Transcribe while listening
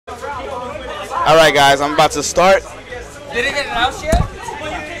All right, guys, I'm about to start. Did it get announced yet?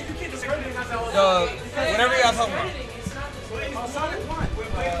 Whatever you guys talking about.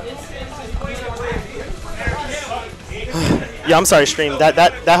 Yeah, I'm sorry, stream.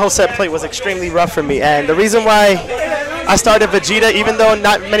 That whole set play was extremely rough for me, and the reason why I started Vegeta, even though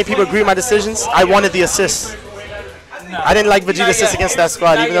not many people agree with my decisions, I wanted the assist. I didn't like Vegeta assist against that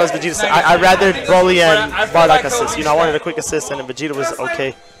squad, even though it was Vegeta. I rather Broly and Bardock assist. You know, I wanted a quick assist, and then Vegeta was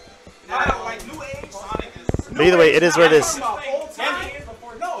okay. But either way, it is what it is.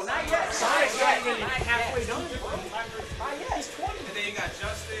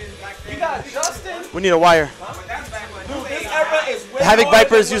 We need a wire. Havoc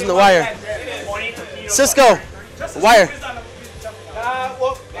Viper is using the wire. Cisco, wire.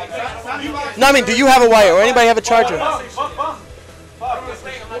 No, I mean, do you have a wire or anybody have a charger?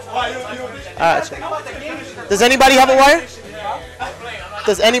 Does anybody have a wire?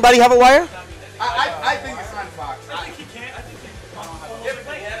 Does anybody have a wire? I think it's not Fox. I think he can't.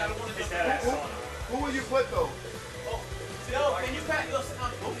 Who will you put though? Can you pass the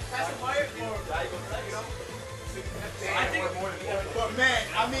wire? But man,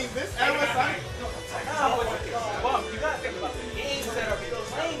 I mean, this era, you gotta think about the games that are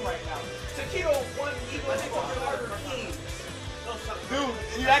playing right now. Taquito won even harder games. Dude,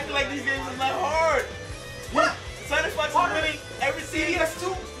 you acting like these games are not hard. What? Satisfax is winning every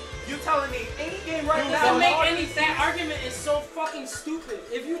CDS2. You telling me any game right now? Doesn't make any. That argument is so fucking stupid.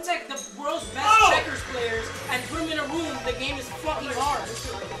 If you take the world's best checkers players and put them in a room, the game is fucking hard.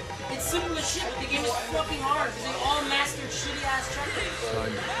 It's simple as shit, but the game is fucking hard because they all mastered shitty ass checkers.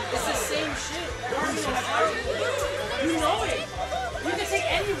 It's the same shit. That argument is hard. You know it. You can take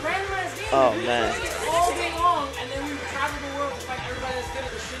any random ass game. Oh man. All day long, and then we travel the world to fight everybody that's good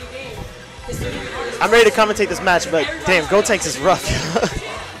at the shitty game. It's the I'm ready to commentate this match, but damn, Gotenks is rough.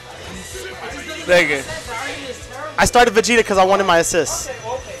 I started Vegeta because I wanted my assists.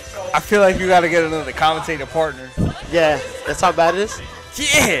 I feel like you got to get another commentator partner. Yeah, that's how bad it is?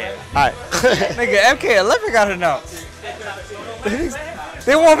 Yeah. Alright. Nigga, MK11 got announced.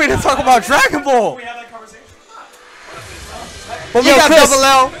 They want me to talk about Dragon Ball. But we got Chris, Double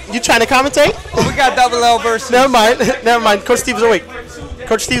L. You trying to commentate? But we got Double L versus. Never mind. Never mind. Coach Steve's awake.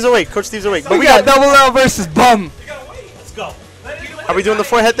 Coach Steve's awake. Coach Steve's awake. But we got Double L versus Bum. Let's go. Are we doing the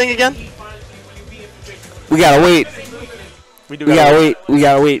forehead thing again? We gotta wait. We gotta wait. We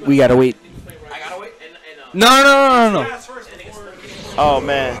gotta wait. We gotta wait. I gotta wait. No. Oh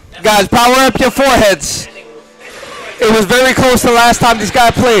man. Guys, power up your foreheads. It was very close the last time this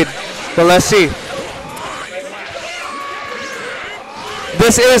guy played. But let's see.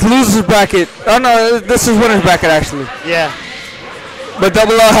 This is loser's bracket. Oh no, this is winner's bracket actually. Yeah. But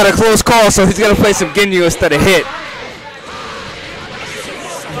Double L had a close call, so he's gonna play some Ginyu instead of Hit.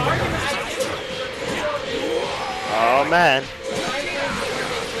 Oh man.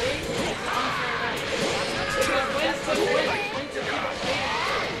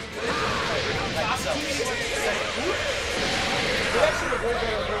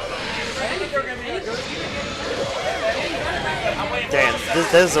 Damn,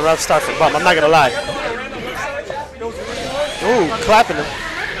 this is a rough start for Bum. I'm not gonna lie. Ooh, clapping him.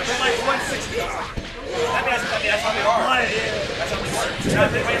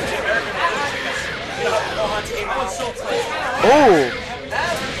 Oh.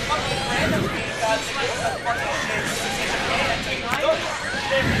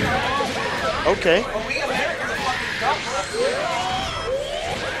 Okay.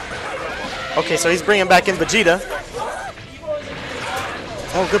 Okay, so he's bringing back in Vegeta.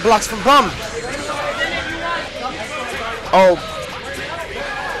 Oh, good blocks from Bum. Oh.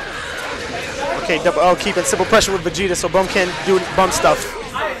 Okay, keeping simple pressure with Vegeta so Bum can't do Bum stuff.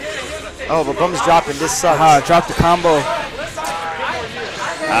 Oh, but Bum's dropping. This sucks. Dropped the combo.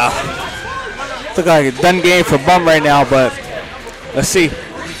 Look like a done game for Bum right now, but let's see.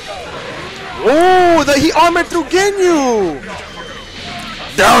 Oh, he armored through Ginyu.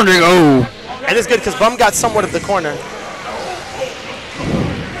 Down they go. And it's good because Bum got somewhat of the corner.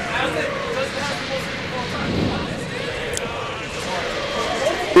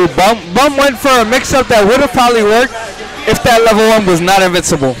 Ooh, Bum went for a mix-up that would have probably worked if that level 1 was not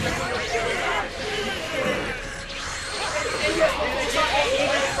invincible.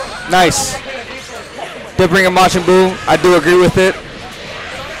 Nice. Did bring a Machin Buu. I do agree with it.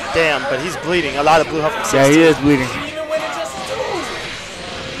 Damn, but he's bleeding. A lot of blue health from 16. Yeah, he is bleeding.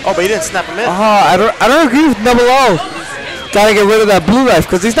 Oh, but he didn't snap him in. I don't agree with Double O. Gotta get rid of that blue life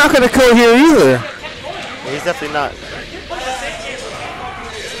because he's not gonna kill here either. Yeah, he's definitely not.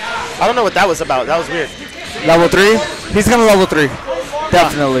 I don't know what that was about. That was weird. Level 3? He's gonna level 3.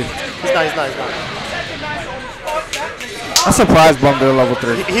 Definitely. He's not. I'm surprised Bum did a level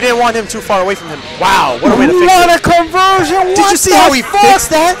 3. He didn't want him too far away from him. Wow, what a way to fix What it. a conversion! Did you see how he fixed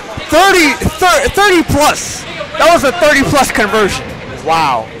that? 30 plus. That was a 30 plus conversion.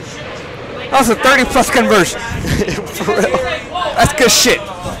 Wow. That was a 30 plus conversion. For real. That's good shit.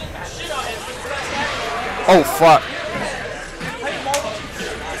 Oh fuck.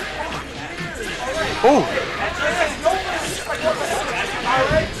 Ooh.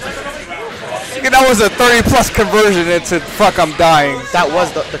 That was a 30 plus conversion into fuck I'm dying. That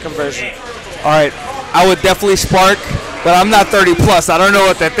was the conversion. Alright, I would definitely spark, but I'm not 30 plus. I don't know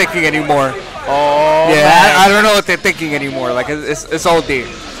what they're thinking anymore. Oh, yeah, man. I don't know what they're thinking anymore. Like, it's OD.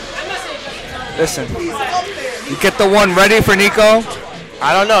 Listen, you get the one ready for Nico.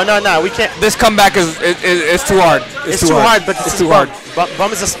 I don't know. No, we can't. This comeback is too hard. It's too hard, but it's too hard.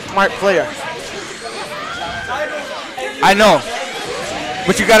 Bum is a smart player. I know.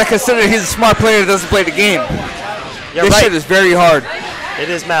 But you gotta consider he's a smart player that doesn't play the game. You're this right. shit is very hard. It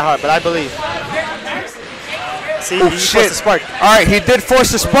is mad hard, but I believe. See, Oh, he shit. forced the spark. Alright, he did force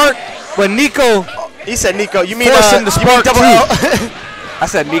the spark, but Nico He said Nico. You mean forced him to you mean spark double too. L? I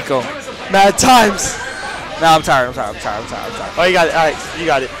said Nico. Mad times. Nah, I'm tired. Oh, you got it. All right, you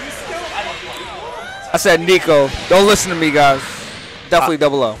got it. I said Nico. Don't listen to me, guys. Definitely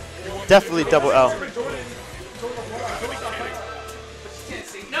double O. Definitely double L.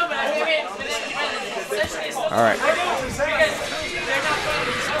 All right.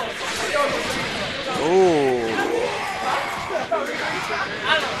 Ooh.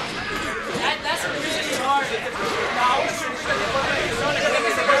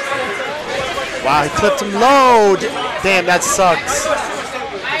 Wow, he clipped him low. Damn, that sucks.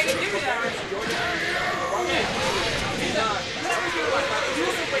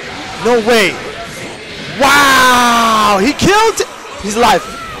 No way. Wow, he killed. He's alive.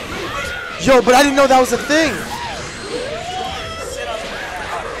 Yo, but I didn't know that was a thing.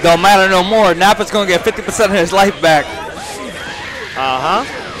 Don't matter no more. Nappa's gonna get 50% of his life back. Uh-huh.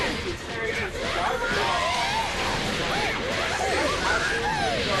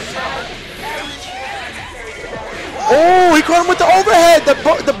 Oh, he caught him with the overhead,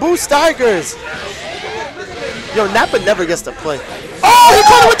 the boost tigers. Yo, Nappa never gets to play. Oh, he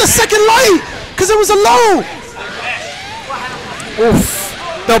caught him with the second light, because it was a low. Oof.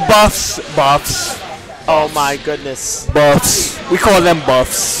 The buffs. Oh my goodness. Buffs. We call them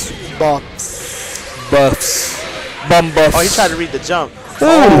buffs. Buffs. Bum buffs. Oh, he tried to read the jump.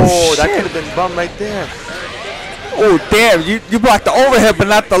 Oh, that shit. could have been Bum right there. Oh, damn. You blocked the overhead, but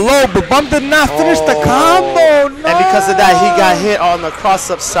not the low. But Bum did not finish the combo. No. And because of that, he got hit on the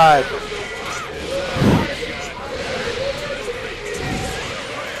cross-up side.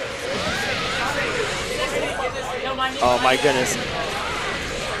 Oh my goodness.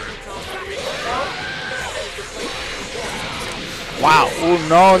 Wow. Oh,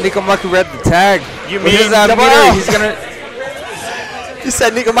 no. Nico Maki read the tag. You With mean his double meter, L? he's gonna... You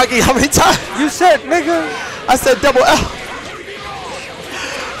said Nico Mikey how many times? You said, nigga. I said double L.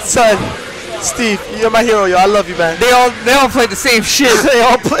 Son, Steve, you're my hero, yo. I love you, man. They all play the same shit. They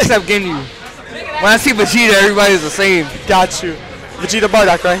all play. Except Ginyu. When I see Vegeta, everybody's the same. Got you. Vegeta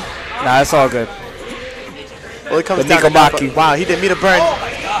Bardock, right? Nah, it's all good. Well, it comes The down to Nico Maki. Nappa. Wow, he did meter burn.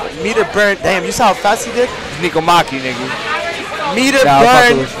 Meter burn. Damn, you saw how fast he did? Nico Maki, nigga. Meter Nah, I'll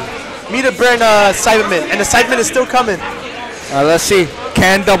fuck with burn. Meter burn Cyberman. And the Cyberman is still coming. Let's see.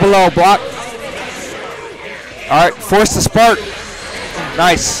 Can double O block. Alright, force the spark.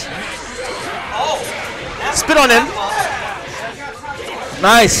 Nice. Spit on him.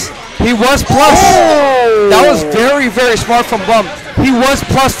 Nice. He was plus. Oh! That was very, very smart from Bum. He was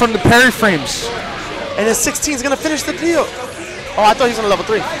plus from the parry frames. And then 16 is going to finish the deal. Oh, I thought he was on level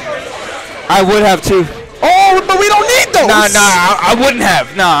 3. I would have too. Oh, but we don't need those. Nah, I wouldn't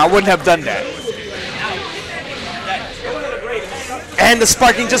have. Nah, I wouldn't have done that. And the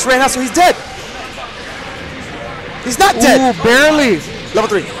sparking just ran out, so he's dead. He's not dead. Ooh, barely. Level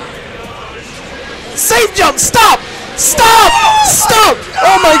 3. Safe jump. Stop. Stop. Stop.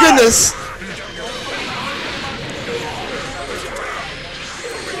 Oh, my goodness.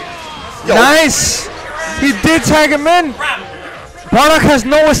 Yo. Nice. He did tag him in. Bardock has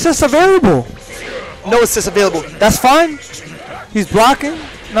no assist available. No assist available. That's fine. He's blocking.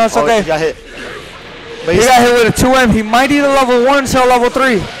 No, it's okay. He got hit. But He got hit with a 2M. He might either level 1 till level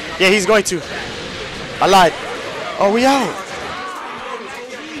 3. Yeah, he's going to. I lied. Oh, we out.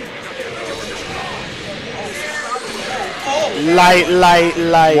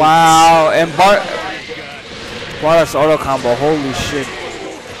 Light. Wow. And Bardock's auto combo. Holy shit.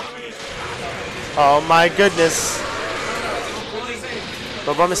 Oh my goodness.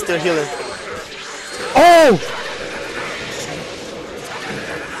 But Bum is still healing. Oh!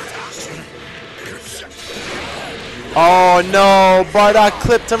 Oh no, Bardock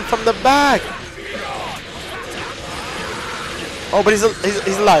clipped him from the back. Oh, but he's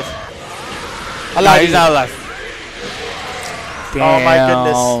alive. No, he's not alive. Damn. Oh my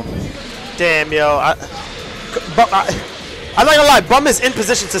goodness. Damn, yo. I'm not gonna lie, Bum is in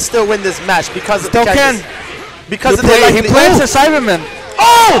position to still win this match because Still can. Because He plants the Cyberman.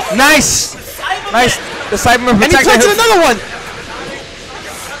 Oh! Nice! Nice. The Cyberman And he protected planted him. another one.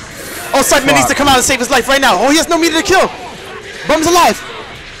 Oh, Cyberman needs to come out and save his life right now. Oh, he has no meter to kill. Bum's alive.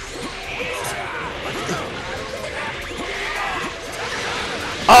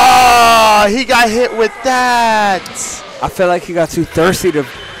 Oh, he got hit with that. I feel like he got too thirsty to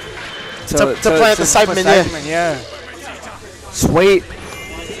plant the Cyberman, yeah. Sweet.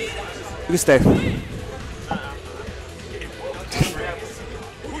 You can stay.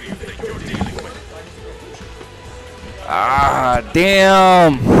 Ah,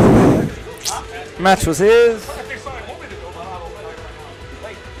 damn. Match was his.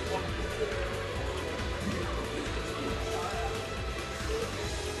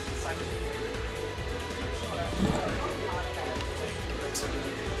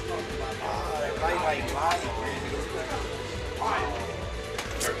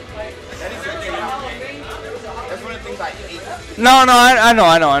 No, I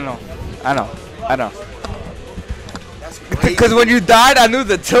know. Because when you died, I knew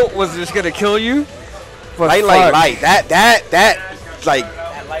the tilt was just gonna kill you. But Light. That, like,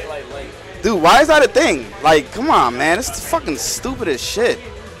 dude, why is that a thing? Like, come on, man, it's fucking stupid as shit.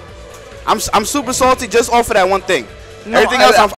 I'm super salty just off of that one thing. Everything else,